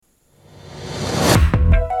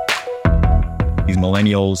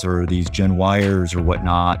millennials or these Gen Yers or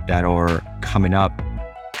whatnot that are coming up,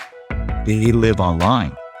 they live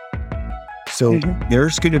online. So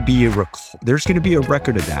there's going to be a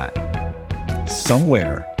record of that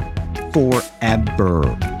somewhere forever,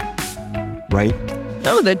 right?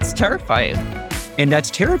 No, that's terrifying. And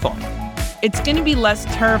that's terrifying. It's going to be less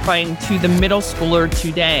terrifying to the middle schooler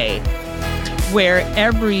today, where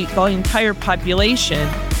the entire population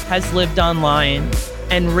has lived online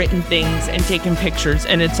and written things and taken pictures,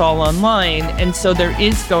 and it's all online. And so there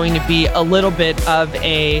is going to be a little bit of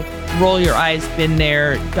a roll your eyes, been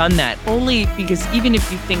there, done that. Only because even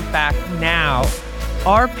if you think back now,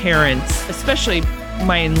 our parents, especially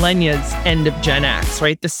my and Lenya's end of Gen X,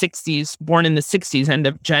 right? The 60s, born in the 60s, end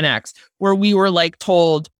of Gen X, where we were like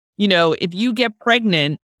told, if you get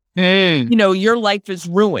pregnant, your life is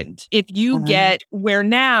ruined. If you get where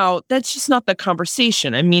now, that's just not the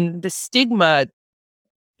conversation. I mean, the stigma,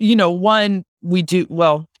 one, we do,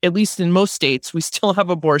 well, at least in most states, we still have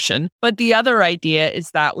abortion. But the other idea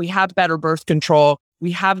is that we have better birth control.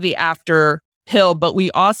 We have the after pill, but we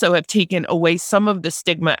also have taken away some of the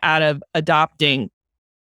stigma out of adopting,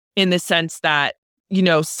 in the sense that,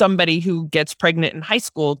 somebody who gets pregnant in high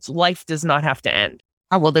school, life does not have to end.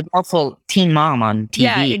 Oh, well, there's also Teen Mom on TV.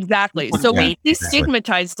 Yeah, exactly. So we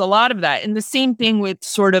destigmatized a lot of that. And the same thing with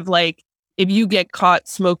sort of like, if you get caught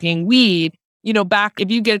smoking weed,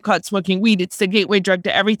 if you get caught smoking weed, it's the gateway drug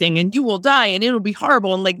to everything and you will die and it'll be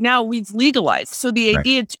horrible. And like now weed's legalized. So the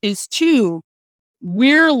idea is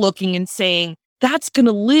we're looking and saying, that's going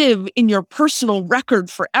to live in your personal record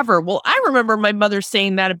forever. Well, I remember my mother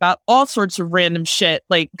saying that about all sorts of random shit.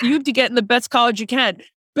 Like, you have to get in the best college you can.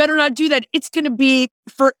 Better not do that. It's going to be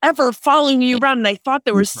forever following you around. And I thought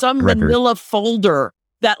there was some manila folder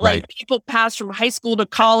that like people pass from high school to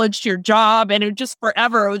college to your job, and it would just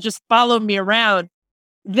forever, it would just follow me around.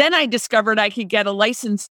 Then I discovered I could get a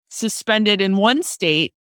license suspended in one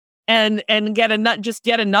state and get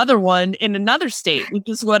another one in another state, which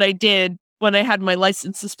is what I did when I had my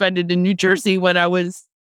license suspended in New Jersey when I was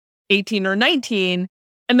 18 or 19.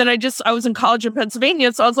 And then I was in college in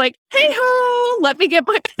Pennsylvania. So I was like, hey ho, let me get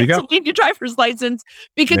my Pennsylvania driver's license,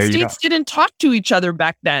 because states didn't talk to each other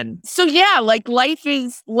back then. So yeah, like life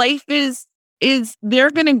is,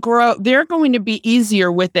 they're going to grow. They're going to be easier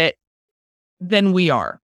with it than we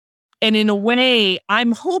are. And in a way,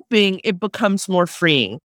 I'm hoping it becomes more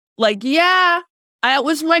freeing. Like, it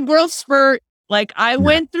was my growth spurt. Like, I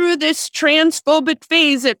went through this transphobic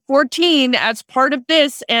phase at 14 as part of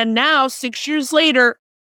this. And now 6 years later,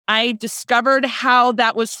 I discovered how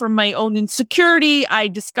that was from my own insecurity. I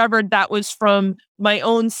discovered that was from my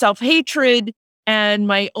own self-hatred and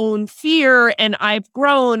my own fear. And I've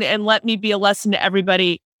grown, and let me be a lesson to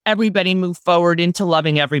everybody. Everybody move forward into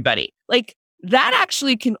loving everybody. Like, that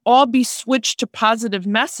actually can all be switched to positive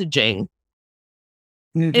messaging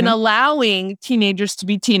in allowing teenagers to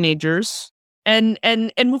be teenagers and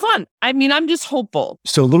move on. I mean, I'm just hopeful.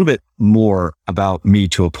 So a little bit more about me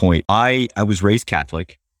to a point. I was raised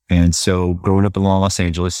Catholic. And so growing up in Los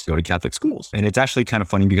Angeles, go to Catholic schools. And it's actually kind of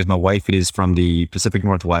funny because my wife is from the Pacific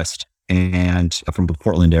Northwest and from the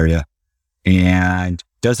Portland area, and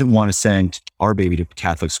doesn't want to send our baby to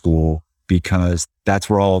Catholic school because that's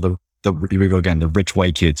where all the here we go again, the rich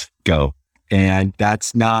white kids go. And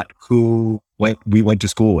that's not who we went to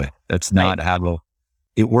school with. That's not how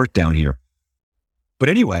it worked down here. But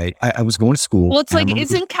anyway, I was going to school. Well, it's like,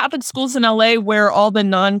 isn't Catholic schools in LA where all the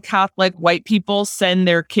non-Catholic white people send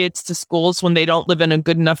their kids to schools when they don't live in a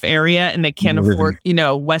good enough area and they can't afford,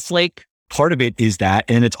 Westlake? Part of it is that.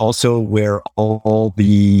 And it's also where all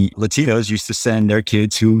the Latinos used to send their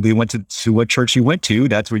kids who they went to what church you went to.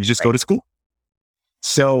 That's where you just go to school.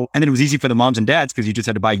 So, and then it was easy for the moms and dads because you just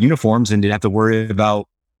had to buy uniforms and didn't have to worry about,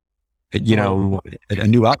 a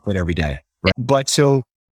new outfit every day. Right? But so,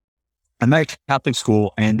 I'm at Catholic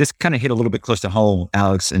school, and this kind of hit a little bit close to home,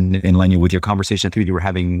 Alex and Lenya, with your conversation you were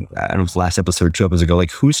having, I don't know if it was last episode, 2 episodes ago,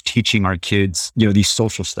 like who's teaching our kids, these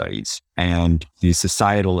social studies and these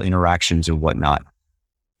societal interactions and whatnot.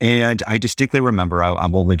 And I distinctly remember, I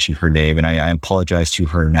won't mention her name, and I apologize to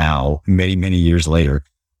her now, many, many years later.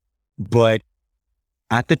 But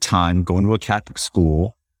at the time, going to a Catholic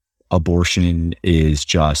school, abortion is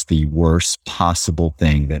just the worst possible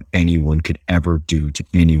thing that anyone could ever do to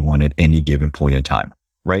anyone at any given point in time,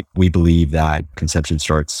 right? We believe that life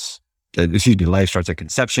starts at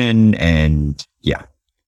conception, and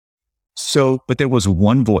So, but there was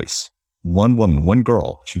one voice, one woman, one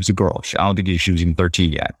girl. She was a girl. I don't think she was even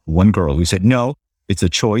 13 yet. One girl who said, no, it's a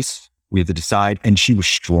choice. We have to decide. And she was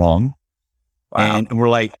strong. Wow. And we're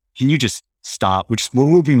like, can you just stop? We're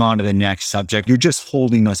moving on to the next subject. You're just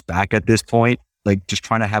holding us back at this point. like just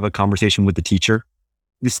trying to have a conversation with the teacher.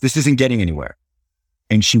 This isn't getting anywhere.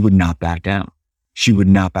 And she would not back down. She would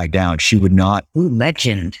not back down. She would not. Ooh,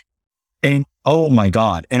 legend. And oh my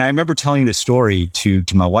God. And I remember telling this story to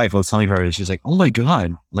my wife. I was telling her, she's like, oh my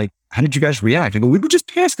God, like, how did you guys react? I go, we were just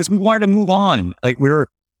pissed because we wanted to move on. Like we were,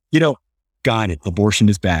 got it. Abortion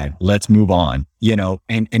is bad. Let's move on,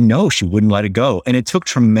 and no, she wouldn't let it go. And it took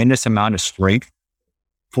tremendous amount of strength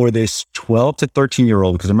for this 12 to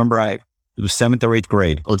 13-year-old, because I remember it was 7th or 8th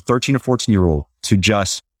grade, or 13 or 14-year-old, to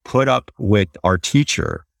just put up with our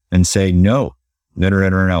teacher and say, no, I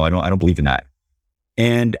don't believe in that.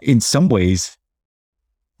 And in some ways,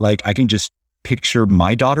 like I can just picture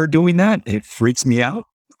my daughter doing that. It freaks me out.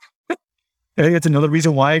 I think that's another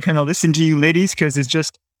reason why I kind of listen to you ladies, because it's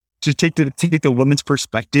just to take the woman's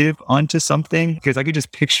perspective onto something. Because I could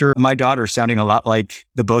just picture my daughter sounding a lot like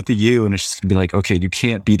the both of you. And it's just gonna be like, okay, you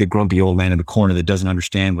can't be the grumpy old man in the corner that doesn't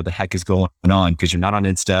understand what the heck is going on, because you're not on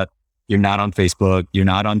Insta, you're not on Facebook, you're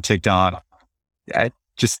not on TikTok.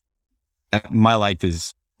 My life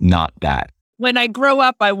is not that. When I grow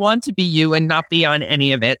up, I want to be you and not be on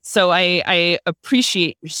any of it. So I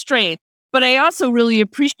appreciate your strength, but I also really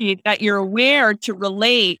appreciate that you're aware to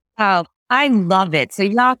relate. Oh, I love it. So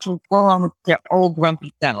y'all can go on with their old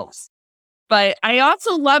grumpy selves. But I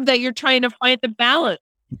also love that you're trying to find the balance.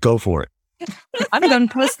 Go for it. I'm going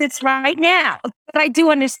to post this right now. But I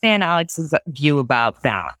do understand Alex's view about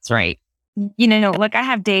balance, right? Like I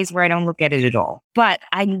have days where I don't look at it at all, but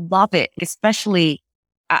I love it, especially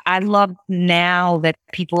I love now that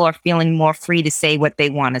people are feeling more free to say what they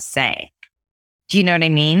want to say. Do you know what I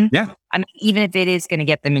mean? Yeah. I mean, even if it is going to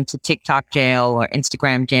get them into TikTok jail or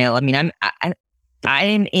Instagram jail. I mean, I'm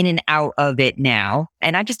in and out of it now,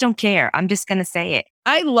 and I just don't care. I'm just going to say it.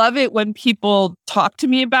 I love it when people talk to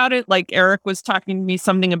me about it. Like Eric was talking to me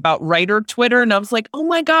something about writer Twitter, and I was like, oh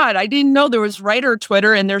my God, I didn't know there was writer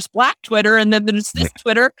Twitter and there's Black Twitter and then there's this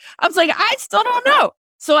Twitter. I was like, I still don't know.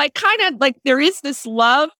 So I kind of like, there is this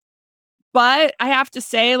love, but I have to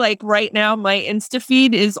say, like right now, my Insta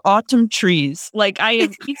feed is autumn trees. Like I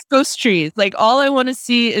have East Coast trees. Like all I want to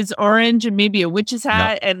see is orange and maybe a witch's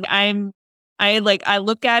hat. No. And I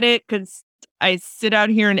look at it because I sit out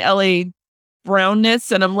here in LA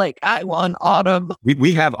brownness and I'm like, I want autumn.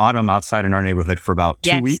 We have autumn outside in our neighborhood for about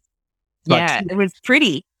 2 weeks. Yeah, it was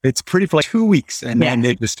pretty. It's pretty for like 2 weeks. And then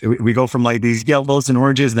we go from like these yellows and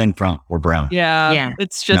oranges, then we're brown. Yeah.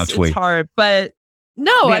 It's just, it's hard. But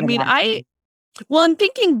no, I mean, I'm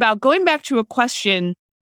thinking about going back to a question.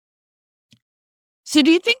 So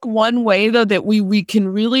do you think one way though, that we can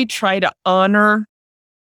really try to honor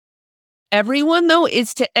everyone though,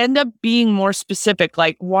 is to end up being more specific?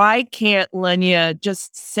 Like, why can't Lenya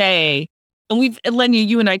just say, and Lenya,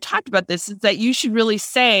 you and I talked about this, is that you should really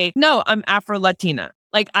say, no, I'm Afro-Latina.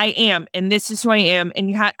 Like I am, and this is who I am.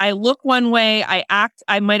 And I look one way, I act,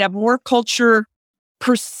 I might have more culture.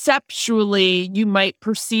 Perceptually, you might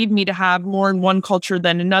perceive me to have more in one culture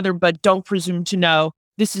than another, but don't presume to know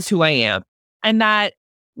this is who I am. And that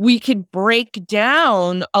we could break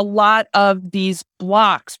down a lot of these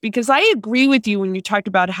blocks, because I agree with you when you talked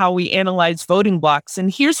about how we analyze voting blocks.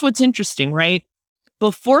 And here's what's interesting, right?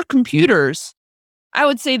 Before computers, I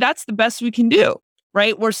would say that's the best we can do,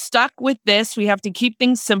 right? We're stuck with this. We have to keep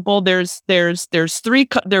things simple. There was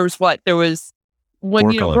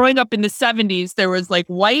when, growing up in the 70s, there was like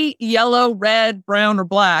white, yellow, red, brown, or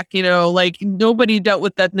black, like nobody dealt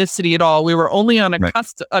with ethnicity at all. We were only on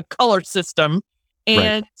a color system.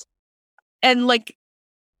 And like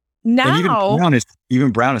now, and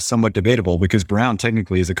even brown is somewhat debatable, because brown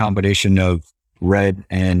technically is a combination of red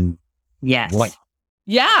and white.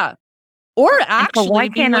 Yeah. Or actually, why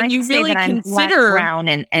can't I you say really that I'm consider black, brown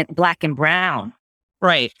and black and brown?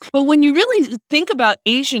 Right. But when you really think about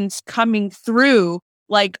Asians coming through,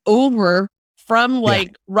 like over from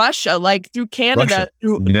like Russia, like through Canada,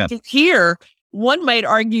 through here, one might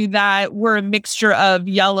argue that we're a mixture of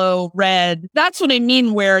yellow, red. That's what I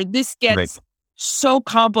mean, where this gets so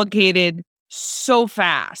complicated so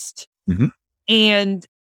fast. Mm-hmm. And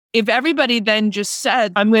if everybody then just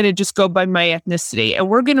said, I'm going to just go by my ethnicity, and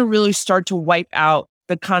we're going to really start to wipe out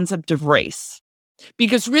the concept of race,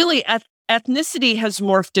 because really ethnicity has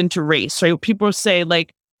morphed into race, right? People say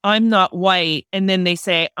like, I'm not white, and then they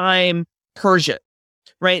say I'm Persian,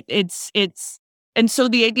 right? And so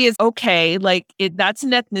the idea is, okay, like that's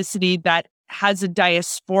an ethnicity that has a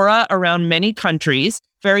diaspora around many countries,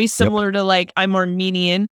 very similar to like, I'm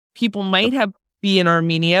Armenian. People might be in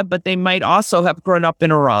Armenia, but they might also have grown up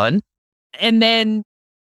in Iran. And then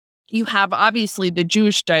you have obviously the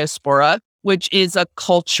Jewish diaspora, which is a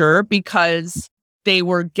culture because they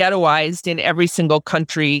were ghettoized in every single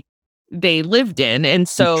country they lived in. And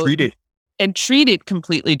so treated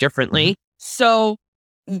completely differently. So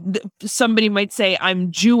somebody might say,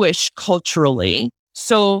 I'm Jewish culturally.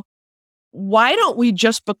 So why don't we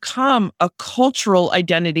just become a cultural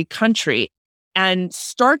identity country and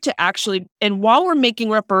start to actually, and while we're making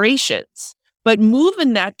reparations, but move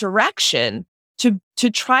in that direction to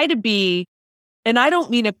try to be, and I don't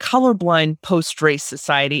mean a colorblind post-race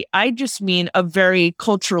society. I just mean a very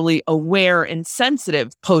culturally aware and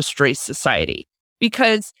sensitive post-race society.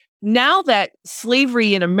 Because now that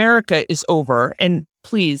slavery in America is over, and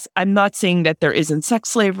please, I'm not saying that there isn't sex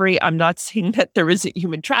slavery. I'm not saying that there isn't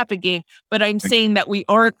human trafficking, but I'm saying that we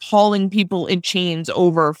aren't hauling people in chains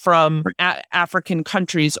over from African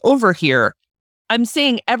countries over here. I'm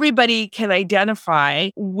saying everybody can identify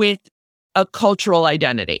with a cultural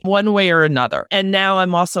identity one way or another. And now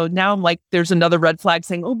I'm like, there's another red flag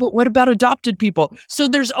saying, oh, but what about adopted people? So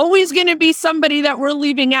there's always going to be somebody that we're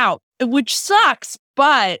leaving out, which sucks.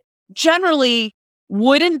 But generally,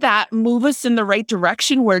 wouldn't that move us in the right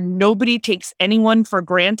direction where nobody takes anyone for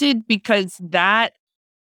granted? Because that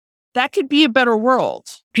could be a better world.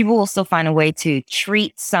 People will still find a way to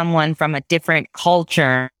treat someone from a different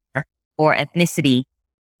culture or ethnicity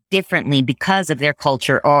differently because of their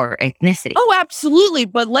culture or ethnicity. Oh, absolutely.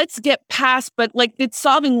 But let's get past, it's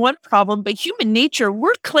solving one problem, but human nature,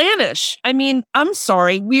 we're clannish. I mean, I'm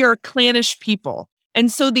sorry, we are clannish people.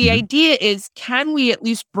 And so the idea is, can we at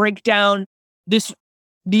least break down these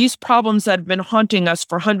problems that have been haunting us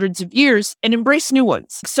for hundreds of years and embrace new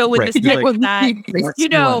ones? So in this let's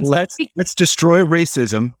destroy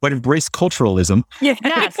racism, but embrace culturalism.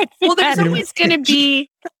 Yes. Well, there's always going to be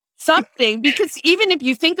something, because even if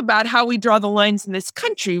you think about how we draw the lines in this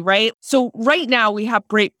country, right? So right now we have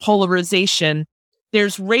great polarization.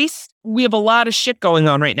 There's race. We have a lot of shit going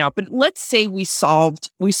on right now, but let's say we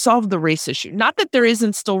solved the race issue. Not that there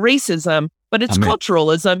isn't still racism, but it's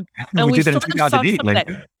culturalism. And we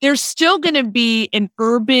there's still going to be an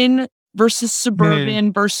urban versus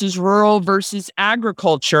suburban versus rural versus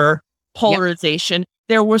agriculture polarization.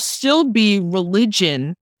 There will still be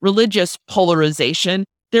religious polarization.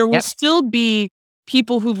 There will still be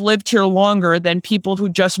people who've lived here longer than people who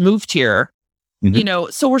just moved here.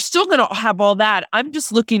 So we're still going to have all that. I'm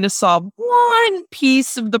just looking to solve one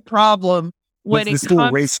piece of the problem when it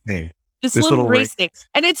comes to this little race thing.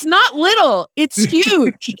 And it's not little, it's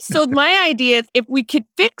huge. So my idea is, if we could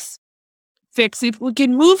if we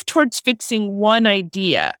can move towards fixing one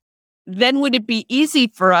idea, then would it be easy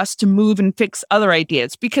for us to move and fix other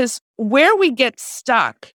ideas? Because where we get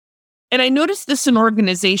stuck, and I noticed this in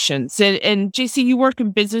organizations, and JC, you work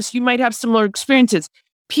in business, you might have similar experiences.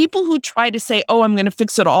 People who try to say, oh, I'm going to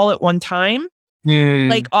fix it all at one time,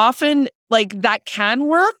 often that can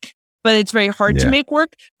work, but it's very hard to make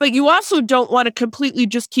work. But you also don't want to completely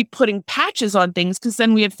just keep putting patches on things, because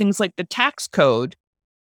then we have things like the tax code,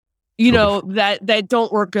 that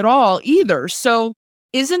don't work at all either. So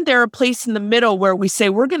isn't there a place in the middle where we say,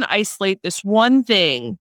 we're going to isolate this one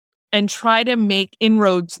thing and try to make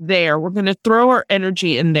inroads there? We're going to throw our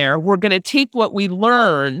energy in there. We're going to take what we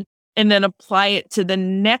learn and then apply it to the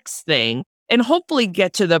next thing, and hopefully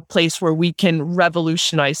get to the place where we can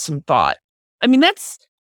revolutionize some thought. I mean,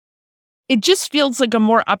 it just feels like a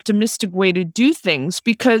more optimistic way to do things,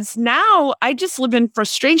 because now I just live in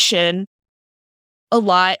frustration a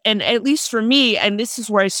lot. And at least for me, and this is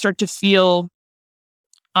where I start to feel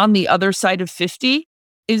on the other side of 50,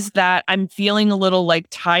 is that I'm feeling a little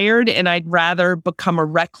tired, and I'd rather become a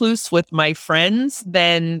recluse with my friends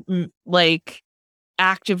than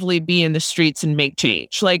actively be in the streets and make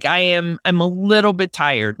change. I'm a little bit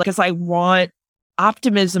tired, because I want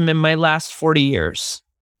optimism in my last 40 years.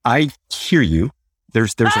 I hear you.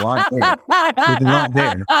 There's a lot there. There's a lot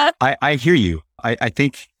there. I hear you. I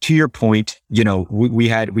think, to your point, we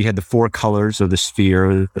had the four colors of the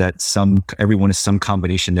sphere that everyone is some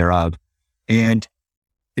combination thereof. And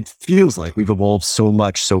it feels like we've evolved so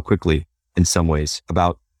much so quickly in some ways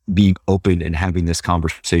about being open and having this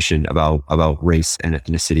conversation about race and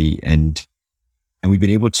ethnicity. And we've been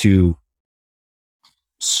able to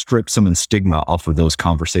strip some of the stigma off of those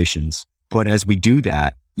conversations. But as we do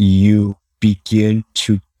that, you begin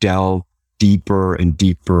to delve deeper and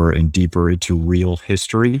deeper and deeper into real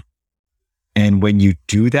history. And when you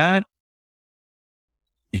do that,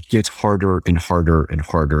 it gets harder and harder and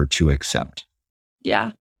harder to accept.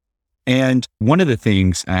 Yeah. And one of the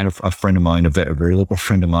things, I had a friend of mine, a very local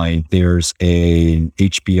friend of mine, there's an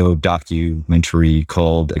HBO documentary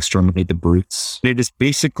called Exterminate the Brutes. It is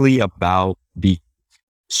basically about the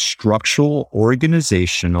structural,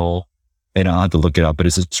 organizational, and I'll have to look it up, but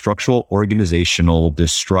it's a structural organizational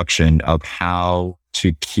destruction of how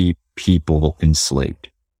to keep people enslaved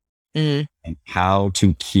and how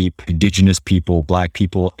to keep indigenous people, Black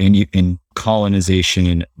people in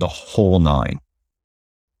colonization, the whole nine.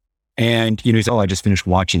 And, he's, I just finished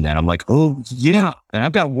watching that. I'm like, oh yeah. And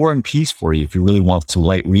I've got War and Peace for you if you really want some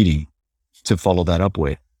light reading to follow that up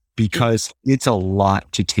with, because it's a lot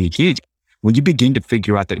to take in. When you begin to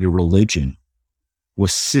figure out that your religion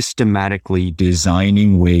was systematically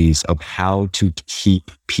designing ways of how to keep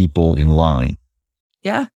people in line.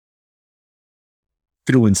 Yeah.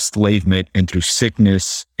 Through enslavement and through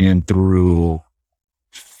sickness and through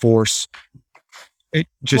force.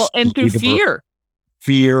 And through fear.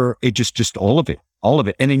 Fear, it just all of it.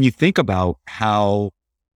 And then you think about how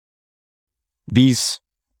these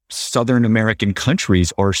Southern American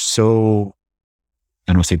countries are so,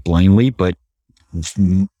 I don't want to say blindly, but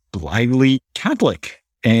blindly Catholic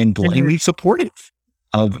and blindly supportive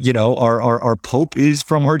of, our Pope is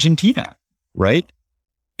from Argentina, right?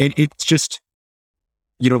 And it's just,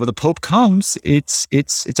 when the Pope comes, it's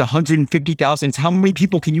 150,000. It's how many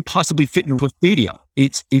people can you possibly fit in a stadium?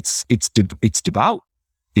 It's devout.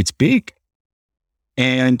 It's big.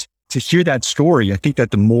 And to hear that story, I think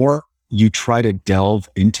that the more you try to delve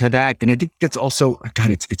into that, and I think that's also, God,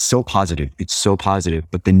 it's so positive. It's so positive.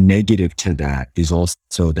 But the negative to that is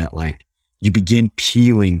also that, like, you begin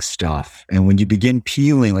peeling stuff. And when you begin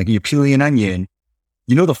peeling, like you're peeling an onion,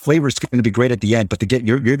 the flavor is going to be great at the end, but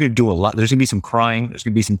you're going to do a lot. There's going to be some crying. There's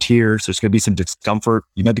going to be some tears. There's going to be some discomfort.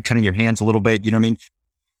 You might be cutting your hands a little bit. You know what I mean?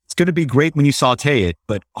 It's going to be great when you saute it,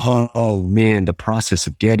 but oh man, the process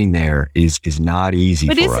of getting there is not easy.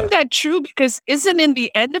 But isn't that true? Because isn't in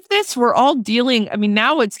the end of this, we're all dealing,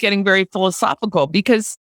 now it's getting very philosophical,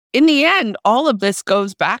 because in the end, all of this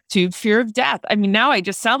goes back to fear of death. Now I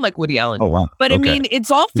just sound like Woody Allen. Oh, wow. But okay.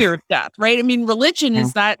 It's all fear of death, right? Religion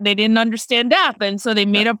is that they didn't understand death. And so they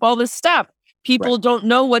made up all this stuff. People don't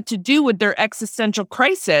know what to do with their existential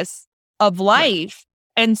crisis of life.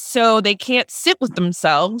 And so they can't sit with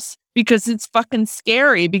themselves because it's fucking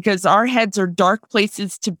scary, because our heads are dark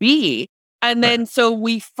places to be. And then so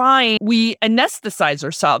we anesthetize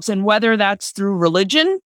ourselves. And whether that's through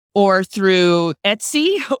religion or through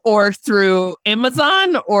Etsy or through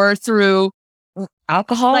Amazon or through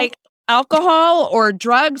alcohol or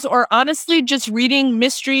drugs, or honestly, just reading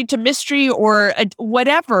mystery to mystery or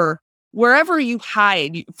whatever, wherever you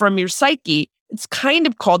hide from your psyche, it's kind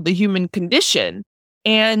of called the human condition.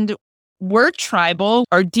 And we're tribal.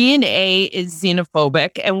 Our DNA is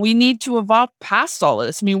xenophobic, and we need to evolve past all of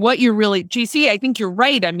this. What you're really, GC, I think you're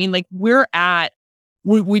right.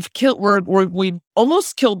 We've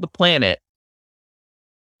almost killed the planet.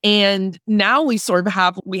 And now we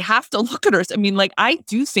have to look at ourselves. I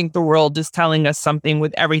do think the world is telling us something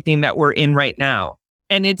with everything that we're in right now.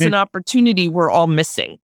 And it's an opportunity we're all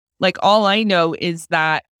missing. All I know is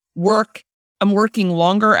that I'm working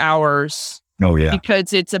longer hours. Oh, yeah.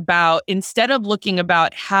 Because it's about, instead of looking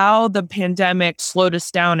about how the pandemic slowed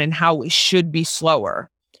us down and how we should be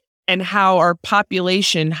slower, and how our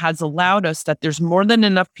population has allowed us that there's more than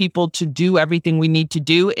enough people to do everything we need to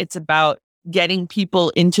do. It's about getting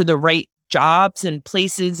people into the right jobs and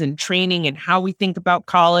places and training, and how we think about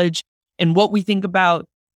college and what we think about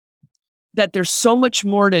that. There's so much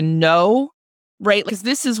more to know, right? Because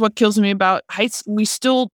this is what kills me about high school. We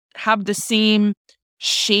still have the same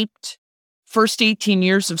shaped first 18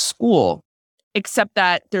 years of school, except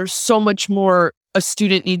that there's so much more a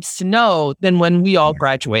student needs to know than when we all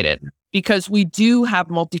graduated, because we do have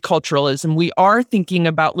multiculturalism. We are thinking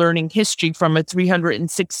about learning history from a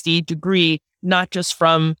 360 degree, not just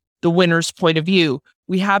from the winner's point of view.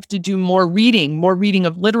 We have to do more reading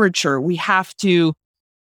of literature. We have to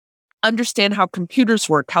understand how computers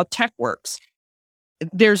work, how tech works.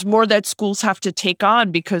 There's more that schools have to take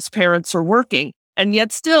on because parents are working. And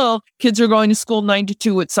yet still, kids are going to school 9 to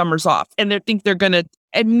 2 with summers off. And they think they're going to,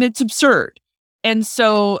 it's absurd. And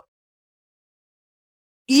so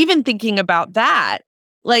even thinking about that,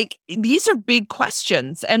 these are big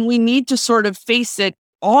questions, and we need to sort of face it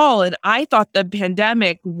all. And I thought the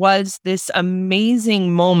pandemic was this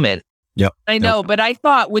amazing moment. Yep. I know, but I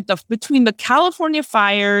thought between the California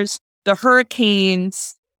fires, the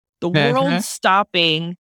hurricanes, the world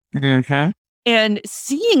stopping, and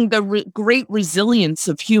seeing the great resilience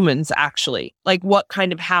of humans, actually, what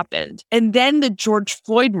kind of happened. And then the George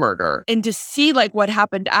Floyd murder, and to see what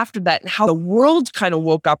happened after that, and how the world kind of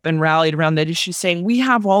woke up and rallied around that issue, saying we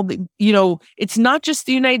have all the, it's not just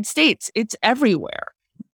the United States, it's everywhere.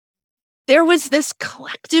 There was this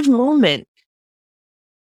collective moment.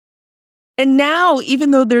 And now, even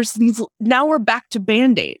though there's now we're back to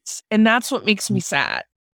Band-Aids. And that's what makes me sad.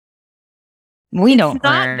 We don't. It's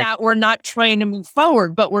not that we're not trying to move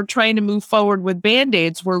forward, but we're trying to move forward with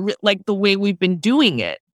Band-Aids. We're like the way we've been doing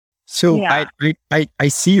it. So yeah. I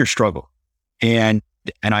see your struggle, and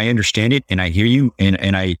I understand it, and I hear you,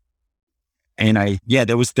 and I yeah,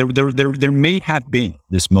 there may have been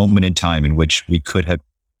this moment in time in which we could have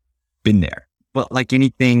been there, but like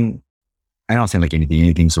anything, I don't say like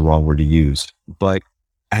anything's the wrong word to use, but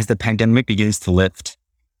as the pandemic begins to lift,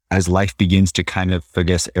 as life begins to kind of, I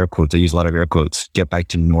guess, air quotes, I use a lot of air quotes, get back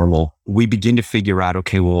to normal, we begin to figure out,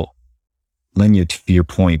 okay, well, Lenya, to your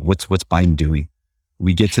point, what's Biden doing?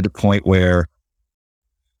 We get to the point where,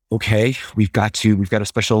 okay, we've got a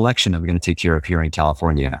special election that we're going to take care of here in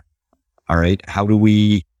California. All right. How do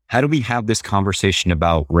we have this conversation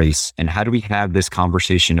about race? And how do we have this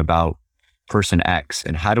conversation about person X?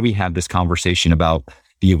 And how do we have this conversation about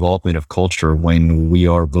the evolvement of culture when we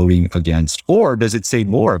are voting against, or does it say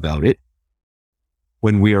more about it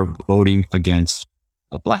when we are voting against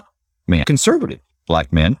a black man, conservative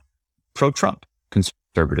black man, pro-Trump,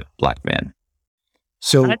 conservative black man?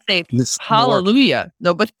 So I'd say hallelujah.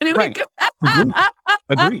 No, but anyway. Right.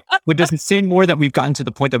 Agree. But does it say more that we've gotten to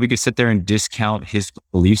the point that we could sit there and discount his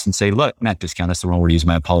beliefs and say, look, not discount, that's the wrong word to use,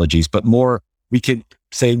 my apologies, but more we could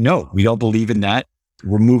say, no, we don't believe in that.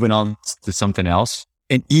 We're moving on to something else.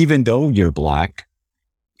 And even though you're black,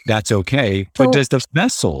 that's okay. But does the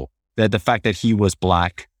vessel, that the fact that he was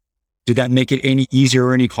black, did that make it any easier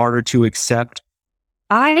or any harder to accept?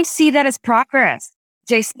 I see that as progress.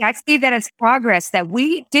 Jason, I see that as progress, that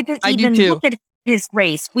we didn't even look at his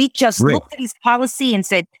race. We just looked at his policy and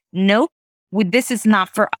said, nope, this is not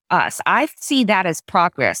for us. I see that as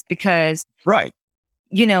progress because,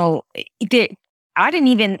 you know, I didn't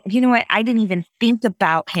even think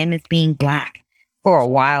about him as being black for a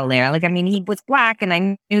while there. Like, I mean, he was black and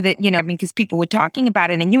I knew that, you know, I mean, because people were talking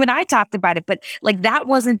about it and you and I talked about it, but like, that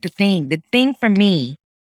wasn't the thing. The thing for me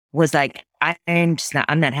was like, I'm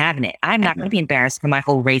not having it. I'm not going to be embarrassed for my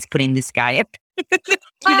whole race putting this guy up. You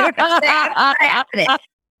know what I'm saying?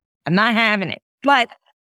 I'm not having it. But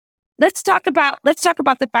let's talk about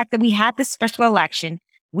the fact that we had this special election.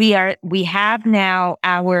 We have now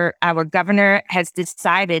our governor has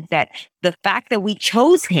decided that the fact that we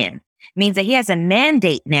chose him means that he has a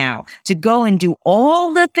mandate now to go and do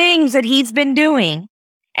all the things that he's been doing.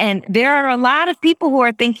 And there are a lot of people who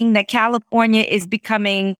are thinking that California is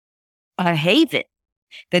becoming a haven,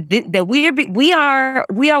 that we are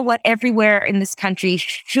what everywhere in this country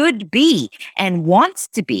should be and wants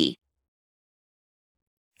to be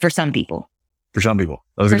for some people. For some people,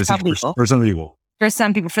 for some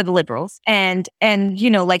people, for the liberals, and you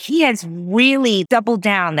know, like he has really doubled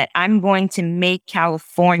down that I'm going to make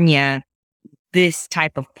California this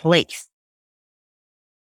type of place.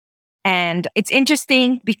 And it's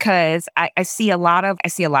interesting because I see a lot of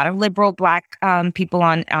liberal black people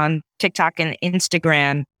on TikTok and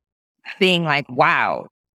Instagram being like, wow,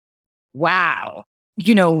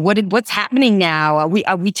 you know, what's happening now?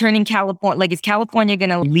 Are we turning California? Like, is California going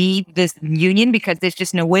to leave this union because there's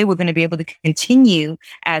just no way we're going to be able to continue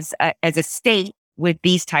as a state with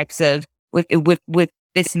these types of with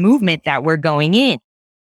this movement that we're going in?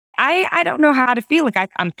 I don't know how to feel. Like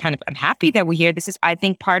I'm happy that we're here. This is, I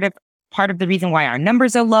think, part of the reason why our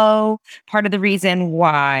numbers are low, part of the reason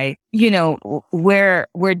why, you know,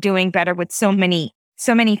 we're doing better with so many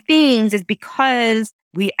things is because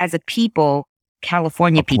we as a people,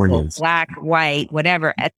 California people, black, white,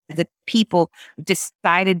 whatever, as the people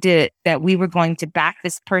decided that we were going to back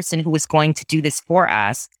this person who was going to do this for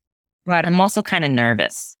us. But I'm also kind of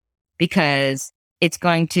nervous because it's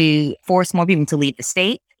going to force more people to leave the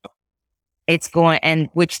state.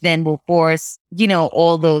 Which then will force, you know,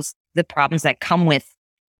 all the problems that come with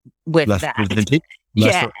that.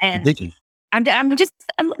 And I'm just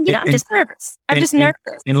nervous. I'm just nervous.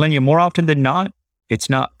 And Lenya, more often than not, it's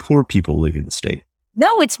not poor people leaving the state.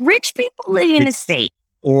 No, it's rich people living in the state.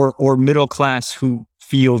 Or middle class who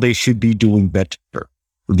feel they should be doing better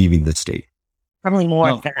leaving the state. Probably more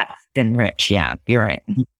of that than rich. Yeah, you're right.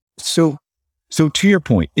 So to your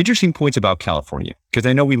point, interesting points about California, because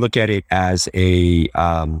I know we look at it as a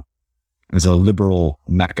liberal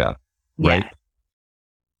mecca, right? Yeah.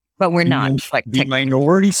 But we're not. The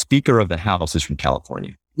minority speaker of the House is from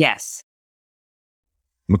California. Yes.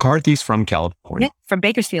 McCarthy's from California. Yeah, from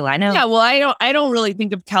Bakersfield, I know. Yeah, well, I don't really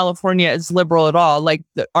think of California as liberal at all. Like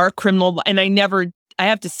our criminal, and I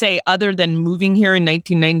have to say, other than moving here in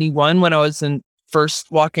 1991 when I was first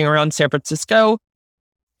walking around San Francisco,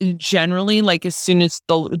 generally, like as soon as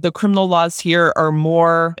the criminal laws here are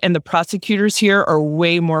more, and the prosecutors here are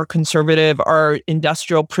way more conservative, our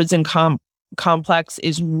industrial prison complex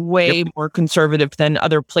is way more conservative than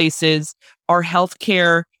other places. Our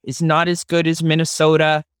healthcare is not as good as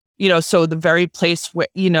Minnesota, so the very place where,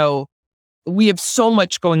 we have so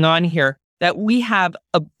much going on here that we have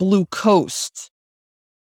a blue coast,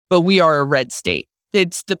 but we are a red state.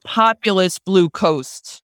 It's the populous blue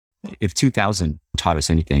coast. If 2000 taught us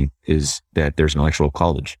anything, is that there's an electoral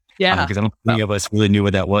college. Yeah. Because I don't think any of us really knew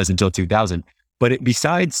what that was until 2000. But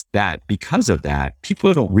besides that, because of that,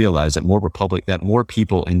 people don't realize that more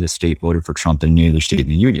people in this state voted for Trump than any other state in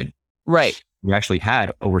the union. Right. We actually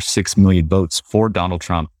had over 6 million votes for Donald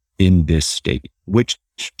Trump in this state, which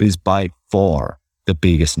is by far the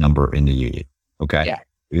biggest number in the union. Okay. Yeah.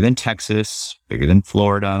 Bigger than Texas, bigger than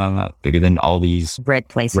Florida, bigger than all these red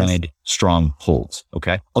places, red strongholds.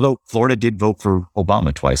 Okay. Although Florida did vote for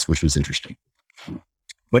Obama twice, which was interesting.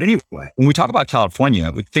 But anyway, when we talk about California,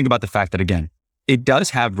 we think about the fact that, again, it does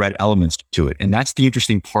have red elements to it. And that's the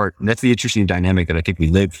interesting part. And that's the interesting dynamic that I think we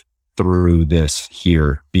live through this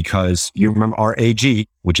here, because you remember our AG,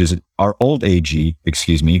 which is our old AG,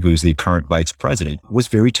 who's the current vice president, was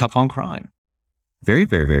very tough on crime. Very,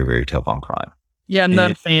 very, very, very tough on crime. Yeah, I'm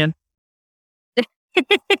not a fan.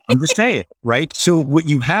 I'm just saying, right? So what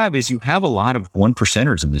you have is a lot of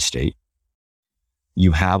 1%ers in this state.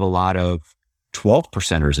 You have a lot of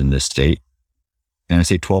 12%ers in this state. And I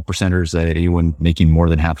say 12%ers, that anyone making more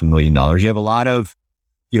than $500,000. You have a lot of,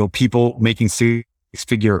 people making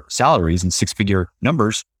six-figure salaries and six-figure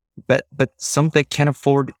numbers, but some that can't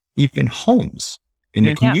afford even homes in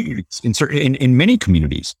the communities, in many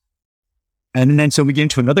communities. And then so we get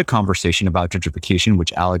into another conversation about gentrification,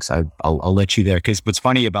 which Alex, I'll let you there, because what's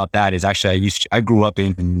funny about that is actually I grew up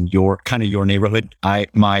in your neighborhood.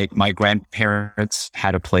 My grandparents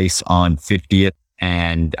had a place on 50th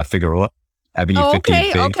and Figueroa Avenue. Oh,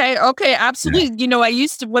 okay, absolutely. Yeah. I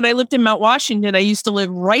used to, when I lived in Mount Washington, I used to live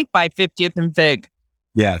right by 50th and Fig.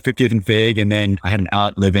 Yeah, 50th and Fig, and then I had an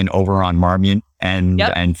aunt living over on Marmion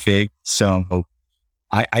and Fig. So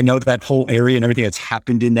I know that whole area and everything that's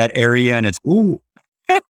happened in that area, and it's,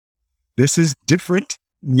 this is different,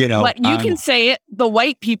 But you can say it, the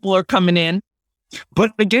white people are coming in.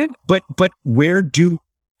 But again, but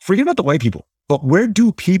forget about the white people, but where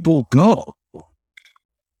do people go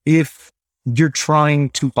if you're trying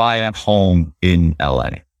to buy a home in LA?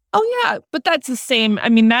 Oh yeah, but that's the same. I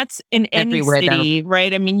mean, that's in any city,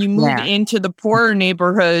 right? I mean, you move into the poorer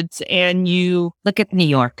neighborhoods and you look at New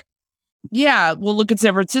York. Yeah, well, look at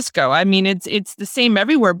San Francisco. I mean, it's the same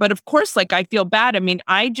everywhere. But of course, like, I feel bad. I mean,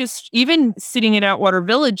 even sitting in Atwater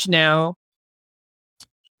Village now,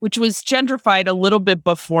 which was gentrified a little bit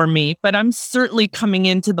before me, but I'm certainly coming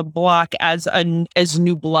into the block as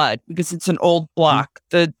new blood because it's an old block.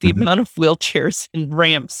 The amount of wheelchairs and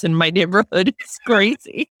ramps in my neighborhood is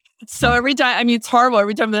crazy. So every time, I mean, it's horrible.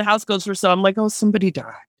 Every time the house goes for sale, I'm like, oh, somebody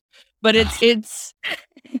died. But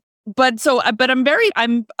but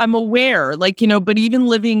I'm aware, like, but even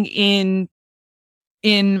living in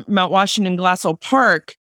Mount Washington, Glassell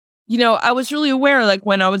Park, I was really aware, like,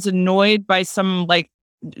 when I was annoyed by some, like,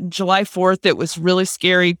 July 4th, it was really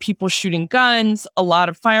scary. People shooting guns, a lot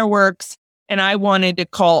of fireworks. And I wanted to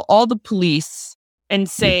call all the police and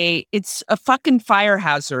say, it's a fucking fire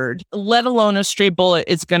hazard, let alone a stray bullet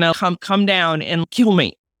is going to come down and kill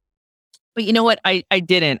me. But you know what? I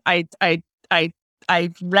didn't.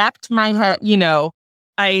 I wrapped my head,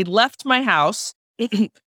 I left my house,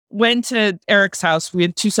 went to Eric's house. We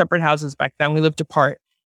had 2 separate houses back then. We lived apart.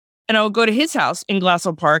 And I would go to his house in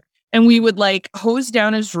Glassell Park, and we would, like, hose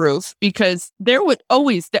down his roof because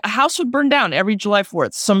the house would burn down every July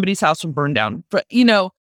 4th. Somebody's house would burn down. But,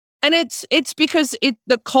 and it's because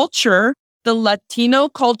the culture, the Latino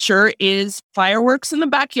culture is fireworks in the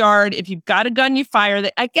backyard. If you've got a gun, you fire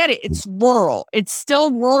that. I get it. It's rural. It's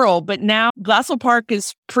still rural, but now Glassell Park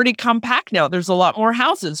is pretty compact now. There's a lot more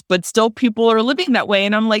houses, but still people are living that way.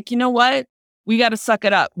 And I'm like, you know what? We got to suck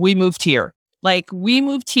it up. We moved here.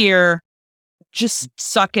 Just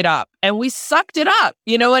suck it up. And we sucked it up.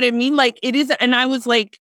 You know what I mean? Like, it is. And I was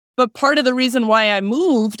like, but part of the reason why I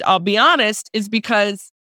moved, I'll be honest, is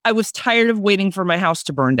because I was tired of waiting for my house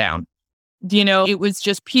to burn down. It was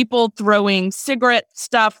just people throwing cigarette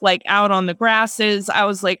stuff, like, out on the grasses. I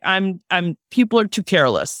was like, people are too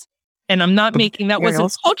careless. And I'm not making, that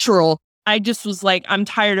wasn't cultural. I just was like, I'm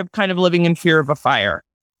tired of kind of living in fear of a fire.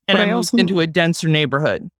 And I moved into a denser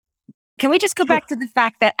neighborhood. Can we just go back to the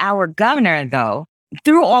fact that our governor, though,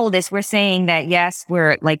 through all of this, we're saying that, yes,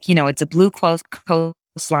 we're like, it's a blue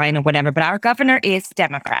coastline or whatever, but our governor is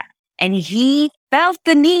Democrat. And he felt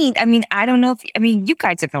the need. I mean, I don't know if, you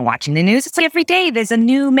guys have been watching the news. It's like every day there's a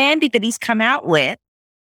new mandate that he's come out with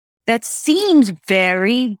that seems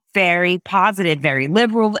very, very positive, very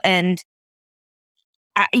liberal. And,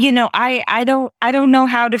 I don't know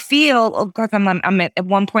how to feel. Of course, I'm at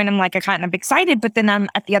one point, I'm like, I kind of excited, but then I'm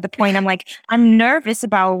at the other point, I'm like, I'm nervous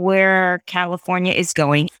about where California is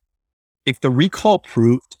going. If the recall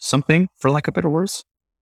proved something, for lack of better words,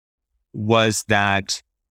 was that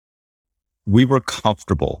we were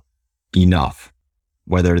comfortable enough,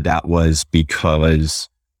 whether that was because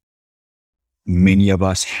many of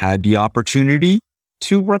us had the opportunity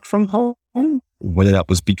to work from home, whether that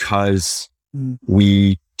was because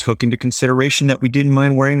we took into consideration that we didn't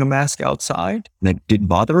mind wearing a mask outside and that didn't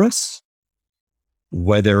bother us,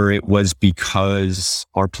 whether it was because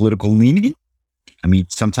our political leaning. I mean,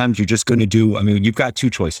 sometimes you're just going to do, you've got two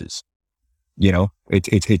choices,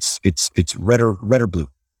 it's red or blue.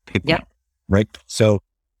 Pick one, right? So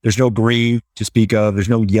there's no green to speak of. There's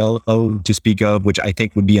no yellow to speak of, which I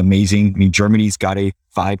think would be amazing. I mean, Germany's got a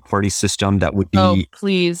 5-party system that would be. Oh,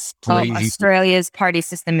 please. Australia's party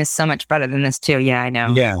system is so much better than this too. Yeah, I know.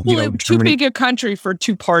 Yeah. Well, too big a country for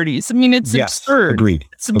two parties. I mean, it's absurd. Agreed.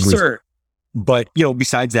 It's absurd. But,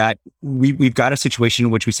 besides that, we've got a situation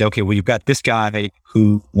in which we say, okay, well, you've got this guy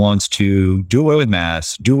who wants to do away with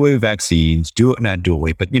masks, do away with vaccines, not do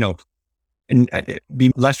away, but, and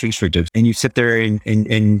be less restrictive. And you sit there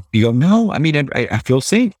and you go, no, I feel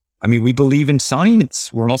safe. We believe in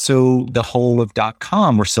science. We're also the whole of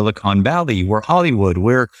 .com. We're Silicon Valley. We're Hollywood.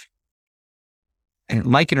 And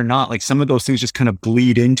like it or not, like some of those things just kind of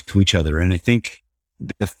bleed into each other. And I think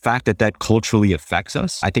the fact that culturally affects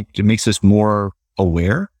us, I think it makes us more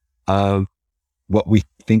aware of what we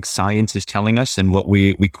think science is telling us and what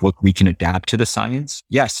we can adapt to the science.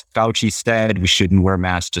 Yes, Fauci said we shouldn't wear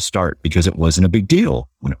masks to start because it wasn't a big deal.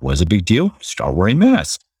 When it was a big deal, start wearing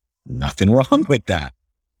masks. Nothing wrong with that.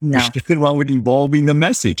 No. There's nothing wrong with evolving the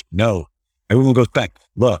message. No. Everyone goes back.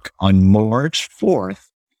 Look, on March 4th,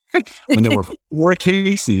 when there were 4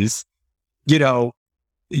 cases, Fauci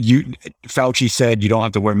said you don't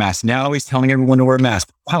have to wear masks. Now he's telling everyone to wear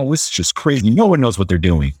masks. Wow, this is just crazy. No one knows what they're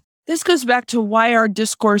doing. This goes back to why our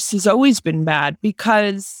discourse has always been bad,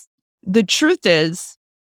 because the truth is,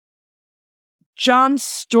 Jon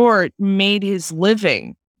Stewart made his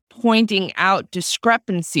living pointing out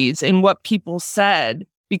discrepancies in what people said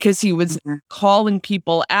because he was calling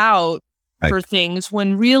people out for things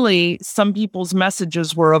when really some people's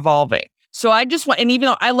messages were evolving. So I just want, and even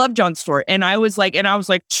though I love Jon Stewart, and I was like,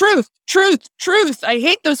 truth. I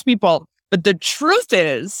hate those people. But the truth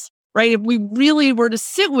is, right, if we really were to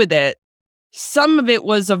sit with it, some of it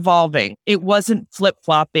was evolving. It wasn't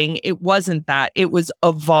flip-flopping. It wasn't that. It was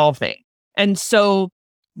evolving. And so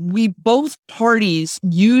we both parties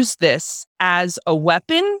use this as a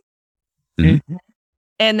weapon. Mm-hmm.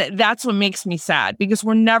 And that's what makes me sad, because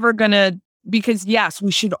we're never going to, because yes,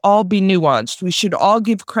 we should all be nuanced. We should all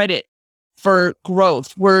give credit for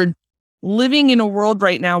growth. We're living in a world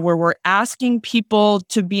right now where we're asking people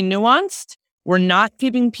to be nuanced. We're not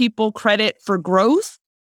giving people credit for growth.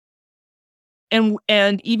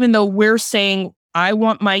 And even though we're saying, I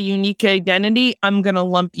want my unique identity, I'm going to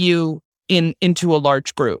lump you into a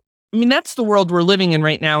large group. That's the world we're living in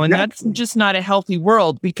right now. And that's just not a healthy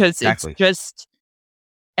world, because it's just,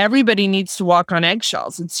 everybody needs to walk on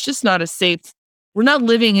eggshells. It's just not a safe, we're not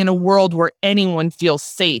living in a world where anyone feels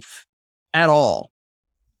safe at all.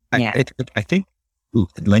 I think,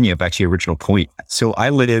 Lenya, back to your original point. So I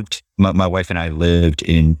lived, my wife and I lived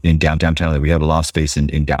in downtown LA. We had a loft space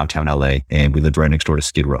in downtown LA, and we lived right next door to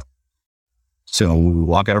Skid Row. So we would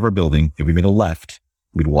walk out of our building. If we made a left,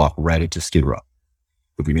 we'd walk right into Skid Row.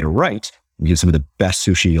 If we made a right, we get some of the best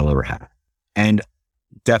sushi you'll ever have. And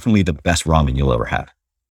definitely the best ramen you'll ever have.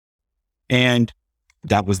 And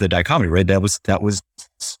that was the dichotomy, right? Those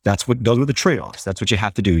were the trade-offs. That's what you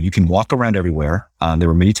have to do. You can walk around everywhere. There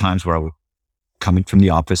were many times where I would come in from the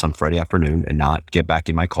office on Friday afternoon and not get back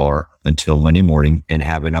in my car until Monday morning and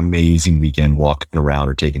have an amazing weekend walking around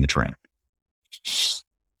or taking the train.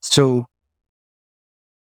 So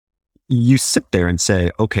you sit there and say,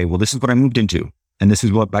 okay, well, this is what I moved into. And this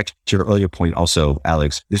is what, back to your earlier point also,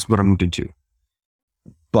 Alex, this is what I moved into.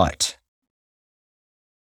 But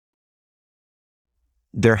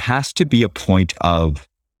there has to be a point of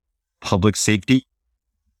public safety.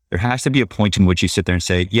 There has to be a point in which you sit there and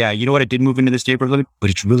say, yeah, you know what? I did move into this neighborhood, but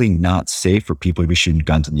it's really not safe for people to be shooting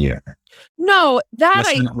guns in the air. No,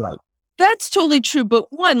 that's not right. That's totally true.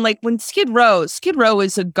 But one, like when Skid Row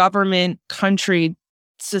is a government, country,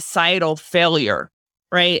 societal failure,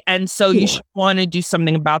 right? And so you should want to do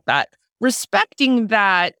something about that. respecting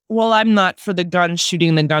that, well, I'm not for the guns,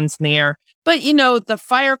 shooting the guns in the air, but the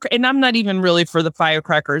fire, and I'm not even really for the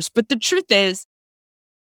firecrackers, but the truth is,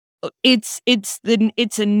 it's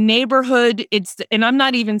a neighborhood. And I'm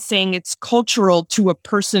not even saying it's cultural to a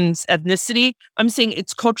person's ethnicity. I'm saying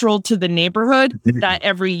it's cultural to the neighborhood that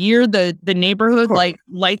every year the neighborhood like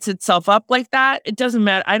lights itself up like that. It doesn't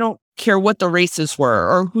matter. I don't care what the races were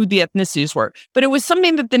or who the ethnicities were, but it was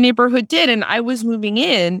something that the neighborhood did. And I was moving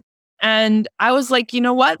in and I was like, you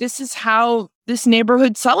know what? This is how this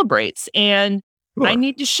neighborhood celebrates. And I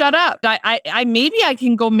need to shut up. I maybe I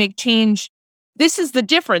can go make change. This is the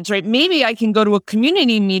difference, right? Maybe I can go to a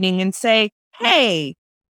community meeting and say, hey,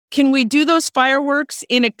 can we do those fireworks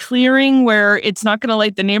in a clearing where it's not going to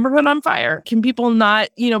light the neighborhood on fire? Can people not,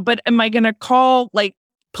 but am I going to call like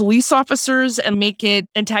police officers and make it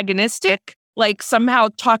antagonistic? Like somehow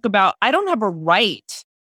talk about, I don't have a right.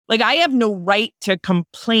 Like I have no right to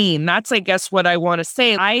complain. That's, I guess, what I want to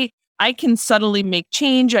say. I can subtly make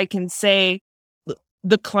change. I can say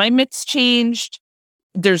the climate's changed.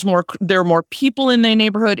 There are more people in the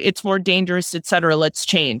neighborhood. It's more dangerous, et cetera. Let's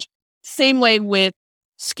change. Same way with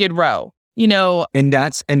Skid Row, And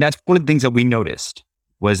that's one of the things that we noticed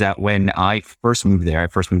was that when I first moved there in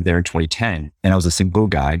 2010, and I was a single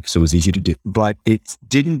guy, so it was easy to do, but I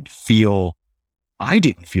didn't feel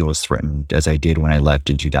as threatened as I did when I left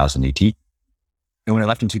in 2018. And when I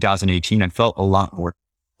left in 2018, I felt a lot more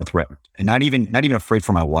threatened, and not even afraid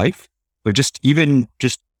for my wife, but just the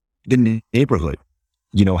neighborhood.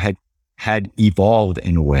 Had evolved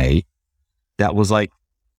in a way that was like,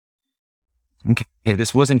 okay,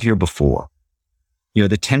 this wasn't here before.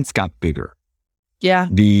 The tents got bigger. Yeah.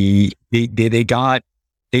 They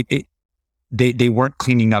weren't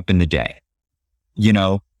cleaning up in the day.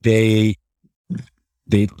 They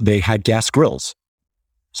had gas grills.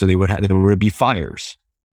 So there would be fires.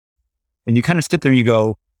 And you kind of sit there and you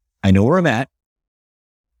go, I know where I'm at,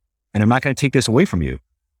 and I'm not going to take this away from you.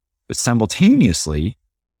 But simultaneously,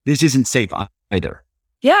 this isn't safe either.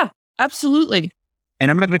 Yeah, absolutely. And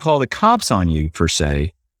I'm not going to call the cops on you per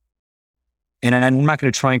se. And I'm not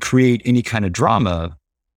going to try and create any kind of drama.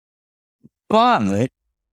 But I'm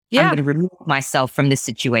going to remove myself from this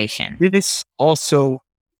situation. It is also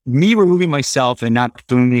me removing myself and not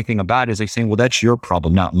doing anything about it is like saying, well, that's your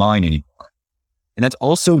problem, not mine anymore. And that's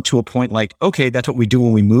also to a point like, okay, that's what we do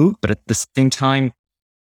when we move. But at the same time,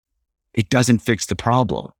 it doesn't fix the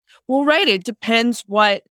problem. Well, right. It depends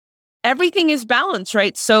everything is balanced,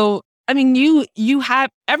 right? So, I mean,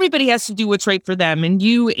 everybody has to do what's right for them. And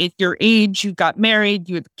you, at your age, you got married,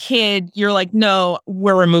 you have a kid, you're like, no,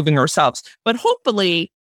 we're removing ourselves. But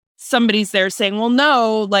hopefully somebody's there saying, well,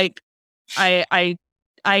 no, like I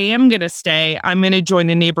am going to stay. I'm going to join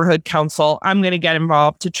the neighborhood council. I'm going to get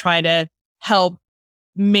involved to try to help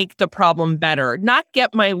make the problem better, not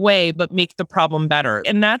get my way, but make the problem better.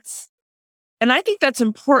 And I think that's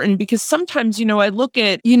important because sometimes, I look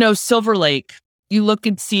at, Silver Lake, you look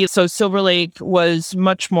and see, so Silver Lake was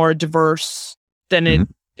much more diverse than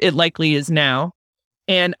it likely is now.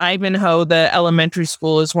 And Ivanhoe, the elementary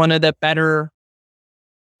school, is one of the better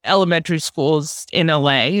elementary schools in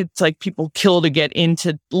LA. It's like people kill to get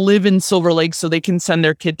into live in Silver Lake so they can send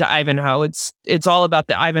their kid to Ivanhoe. It's all about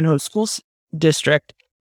the Ivanhoe school district.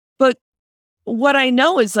 But what I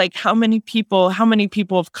know is like how many people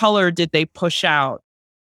of color did they push out?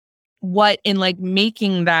 What in like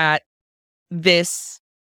making that this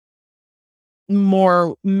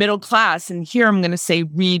more middle class, and here I'm going to say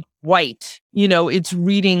read white, it's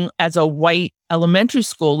reading as a white elementary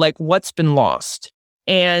school, like what's been lost.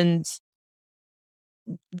 And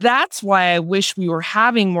that's why I wish we were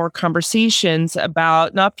having more conversations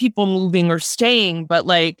about not people moving or staying, but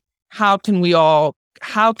like, how can we all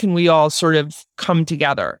sort of come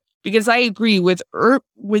together? Because I agree with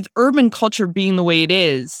urban culture being the way it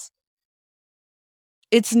is.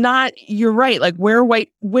 It's not, you're right. Like where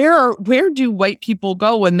do white people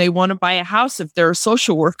go when they want to buy a house if they're a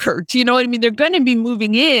social worker? Do you know what I mean? They're going to be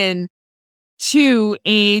moving in to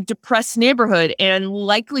a depressed neighborhood, and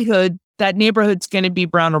likelihood that neighborhood's going to be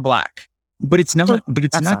brown or black. But it's not. But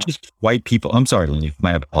it's not just white people. I'm sorry, Lindsay.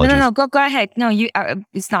 My apologies. No. Go ahead. No, you.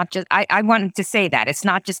 It's not just. I wanted to say that it's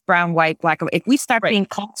not just brown, white, black. If we start being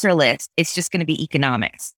culturalist, it's just going to be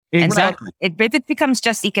economics. Exactly. And so if it becomes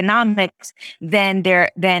just economics, then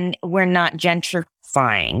we're not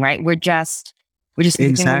gentrifying, right? We're just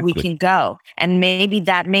thinking where we can go. And maybe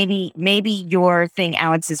your thing,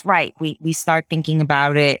 Alex, is right. We start thinking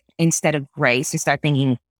about it instead of race. We start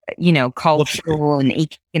thinking, cultural and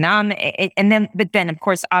economic. But then, of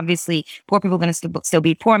course, obviously, poor people are going to still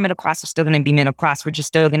be poor. Middle class are still going to be middle class. We're just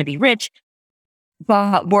still going to be rich.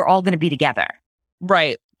 but we're all going to be together.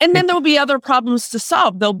 Right. And then there'll be other problems to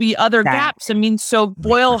solve. There'll be other gaps. I mean, so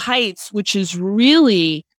Boyle Heights, which has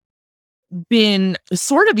really been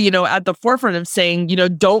sort of, at the forefront of saying,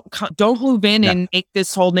 don't move in and make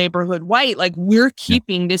this whole neighborhood white. Like, we're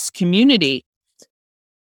keeping this community.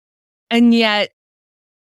 And yet,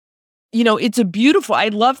 it's a beautiful, I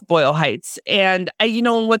love Boyle Heights. And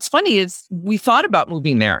and what's funny is we thought about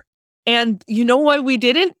moving there. And you know why we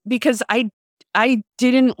didn't? Because I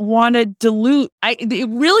didn't want to dilute. It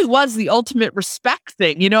really was the ultimate respect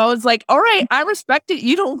thing. I was like, all right, I respect it.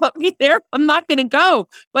 You don't want me there. I'm not going to go.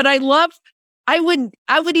 But I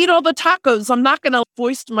would eat all the tacos. I'm not going to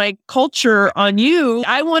foist my culture on you.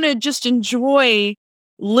 I want to just enjoy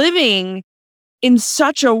living in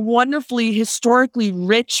such a wonderfully historically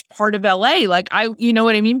rich part of LA. Like, you know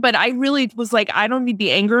what I mean? But I really was like, I don't need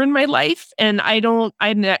the anger in my life. And I don't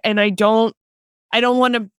want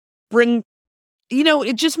to bring,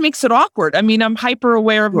 it just makes it awkward. I mean, I'm hyper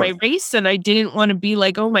aware of my race, and I didn't want to be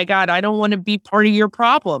like, oh my God, I don't want to be part of your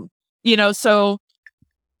problem, so.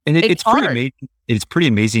 And it's pretty amazing. It's pretty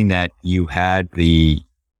amazing that you had the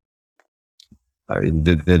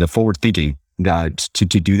forward thinking to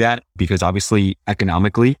do that, because obviously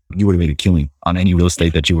economically you would have made a killing on any real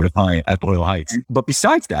estate that you would have bought at Boyle Heights. But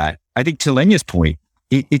besides that, I think to Lenya's point,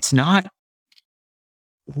 it's not.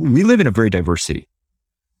 We live in a very diverse city.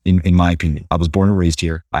 In my opinion, I was born and raised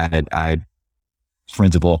here. I had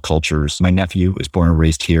friends of all cultures. My nephew was born and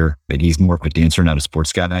raised here, but he's more of a dancer, not a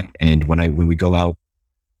sports guy. And when we go out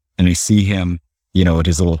and I see him, at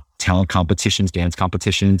his little talent competitions, dance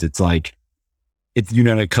competitions, it's like, it's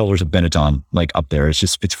United Colors of Benetton, like up there.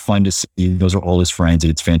 It's fun to see. Those are all his friends, and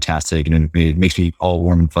it's fantastic. And it makes me all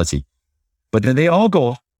warm and fuzzy. But then they all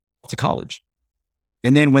go to college.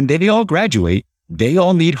 And then when they all graduate, they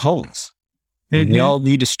all need homes. Mm-hmm. They all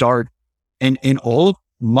need to start, and all of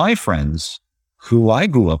my friends who I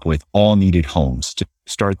grew up with all needed homes to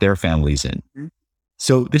start their families in. Mm-hmm.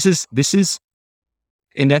 So this is,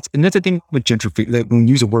 and that's the thing with gentrification. When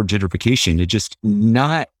we use the word gentrification, it just,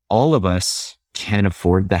 not all of us can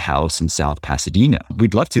afford the house in South Pasadena.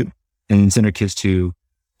 We'd love to, and send our kids to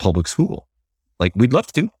public school. Like, we'd love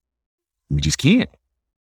to, we just can't.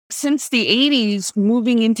 Since the 80s,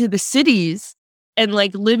 moving into the cities and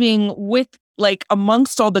like living with, like,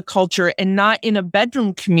 amongst all the culture and not in a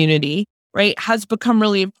bedroom community, right, has become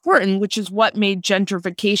really important, which is what made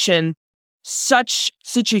gentrification such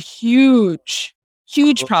a huge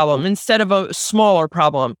problem instead of a smaller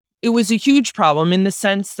problem. It was a huge problem in the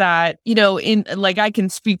sense that, I can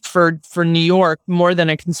speak for New York more than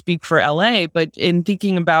I can speak for LA, but in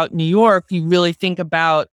thinking about New York, you really think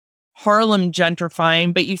about Harlem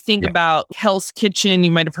gentrifying, but you think about Hell's Kitchen,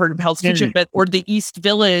 you might have heard of Hell's Kitchen, or the East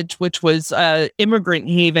Village, which was immigrant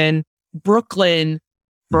haven, Brooklyn,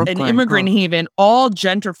 an immigrant haven, all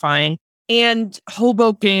gentrifying, and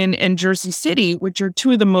Hoboken and Jersey City, which are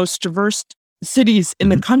two of the most diverse cities in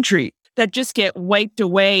the country, that just get wiped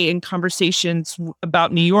away in conversations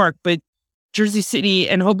about New York. But Jersey City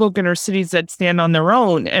and Hoboken are cities that stand on their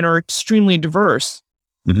own and are extremely diverse.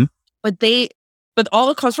 Mm-hmm. But all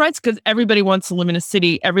the cost rights, because everybody wants to live in a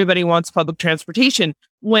city, everybody wants public transportation.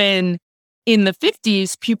 When in the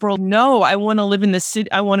 50s, people know, I want to live in the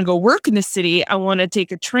city, I want to go work in the city, I want to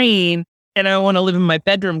take a train, and I want to live in my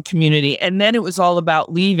bedroom community. And then it was all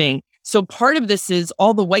about leaving. So part of this is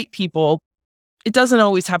all the white people, it doesn't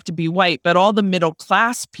always have to be white, but all the middle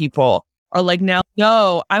class people are like, now,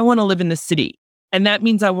 no, I want to live in the city. And that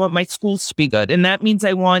means I want my schools to be good. And that means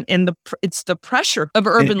it's the pressure of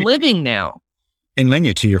urban living now. And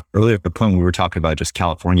Lenya, to your earlier point, we were talking about just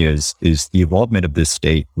California is the evolvement of this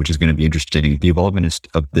state, which is going to be interesting. The evolvement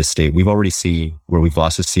of this state, we've already seen where we've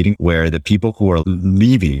lost the seating, where the people who are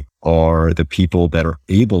leaving are the people that are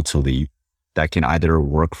able to leave, that can either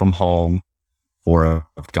work from home or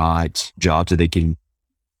have got jobs that they can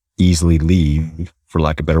easily leave, for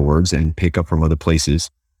lack of better words, and pick up from other places.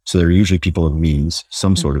 So they're usually people of means,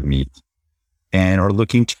 some sort of means, and are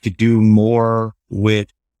looking to do more with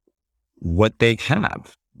what they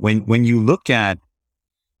have. When you look at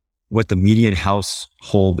what the median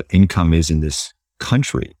household income is in this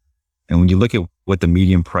country, and when you look at what the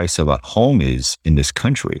median price of a home is in this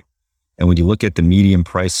country, and when you look at the median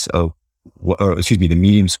price of, the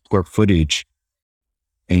median square footage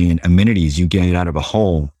and amenities you get out of a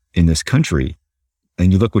home in this country,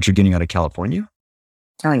 and you look what you're getting out of California.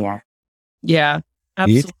 Oh yeah. Yeah,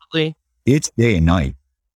 absolutely. It's day and night.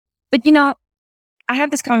 But I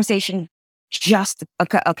had this conversation just a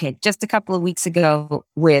couple of weeks ago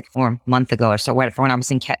or a month ago or so, when I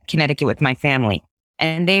was in Connecticut with my family.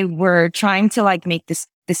 and they were trying to like make this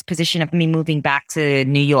position of me moving back to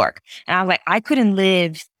New York. And I was like, I couldn't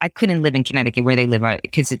live in Connecticut where they live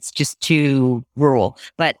because it's just too rural.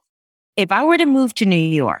 But if I were to move to New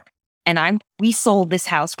York and we sold this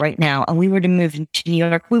house right now and we were to move to New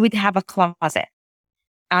York, we would have a closet.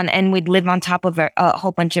 And we'd live on top of a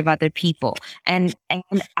whole bunch of other people. And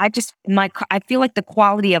I feel like the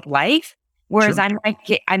quality of life, whereas Sure.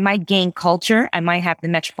 I might gain culture, I might have the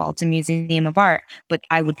Metropolitan Museum of Art, but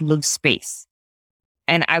I would lose space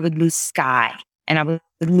and I would lose sky and I would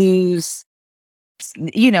lose,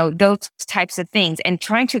 those types of things. And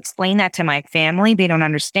trying to explain that to my family, they don't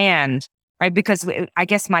understand. Right, because I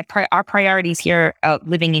guess our priorities here,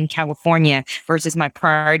 living in California versus my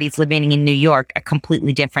priorities living in New York, are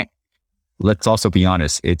completely different. Let's also be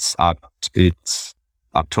honest. It's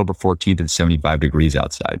October 14th and 75 degrees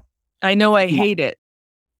outside. I know I hate it.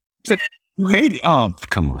 You hate it? Oh,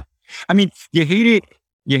 come on. I mean, you hate it.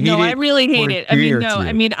 I really hate it.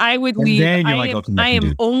 I mean, I would leave. I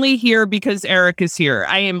am only here because Eric is here.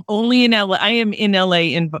 I am only in LA. I am in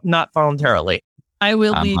LA not voluntarily. I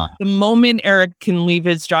will leave the moment Eric can leave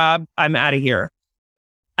his job. I'm out of here.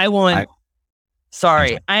 I like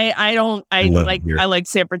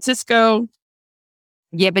San Francisco.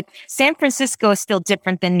 Yeah, but San Francisco is still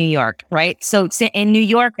different than New York, right? So in New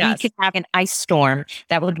York, we could have an ice storm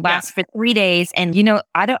that would last for 3 days. And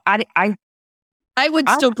I would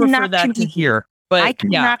still prefer that to here, but I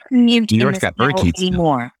cannot commute New in York's the got hurricanes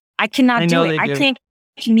anymore. I cannot do it. I can't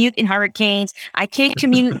commute in hurricanes. I can't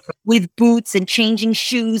commute with boots and changing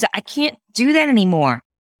shoes. I can't do that anymore.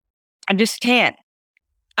 I just can't.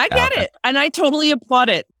 I get it. And I totally applaud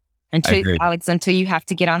it. Until you have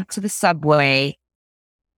to get onto the subway.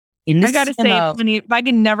 I gotta say, honey, if I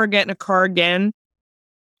could never get in a car again,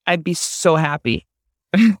 I'd be so happy.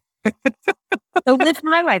 So live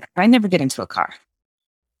my life. I never get into a car.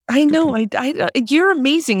 I know. You're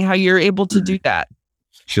amazing how you're able to do that.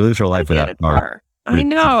 She lives her life without a car. I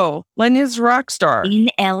know. Len is a rock star.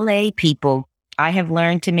 In LA, people, I have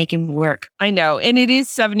learned to make it work. I know. And it is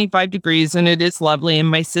 75 degrees and it is lovely. And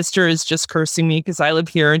my sister is just cursing me because I live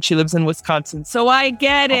here and she lives in Wisconsin. So I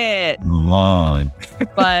get it. Come on.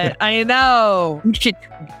 But I know.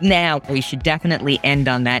 We should definitely end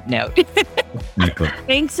on that note.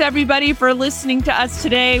 Thanks everybody for listening to us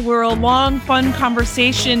today. We're a long, fun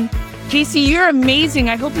conversation. Casey, you're amazing.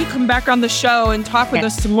 I hope you come back on the show and talk with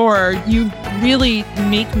us some more. You really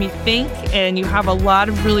make me think, and you have a lot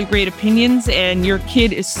of really great opinions, and your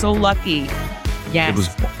kid is so lucky.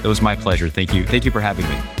 Yes. It was my pleasure. Thank you. Thank you for having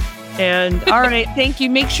me. And all right, thank you.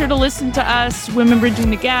 Make sure to listen to us, Women Bridging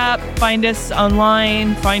the Gap. Find us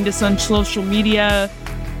online. Find us on social media.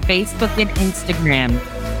 Facebook and Instagram.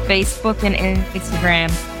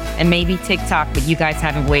 And maybe TikTok, but you guys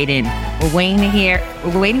haven't weighed in. We're waiting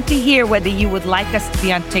to hear whether you would like us to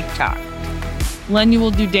be on TikTok. Len, you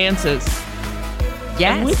will do dances.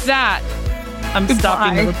 Yes. And with that, I'm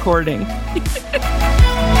stopping the recording.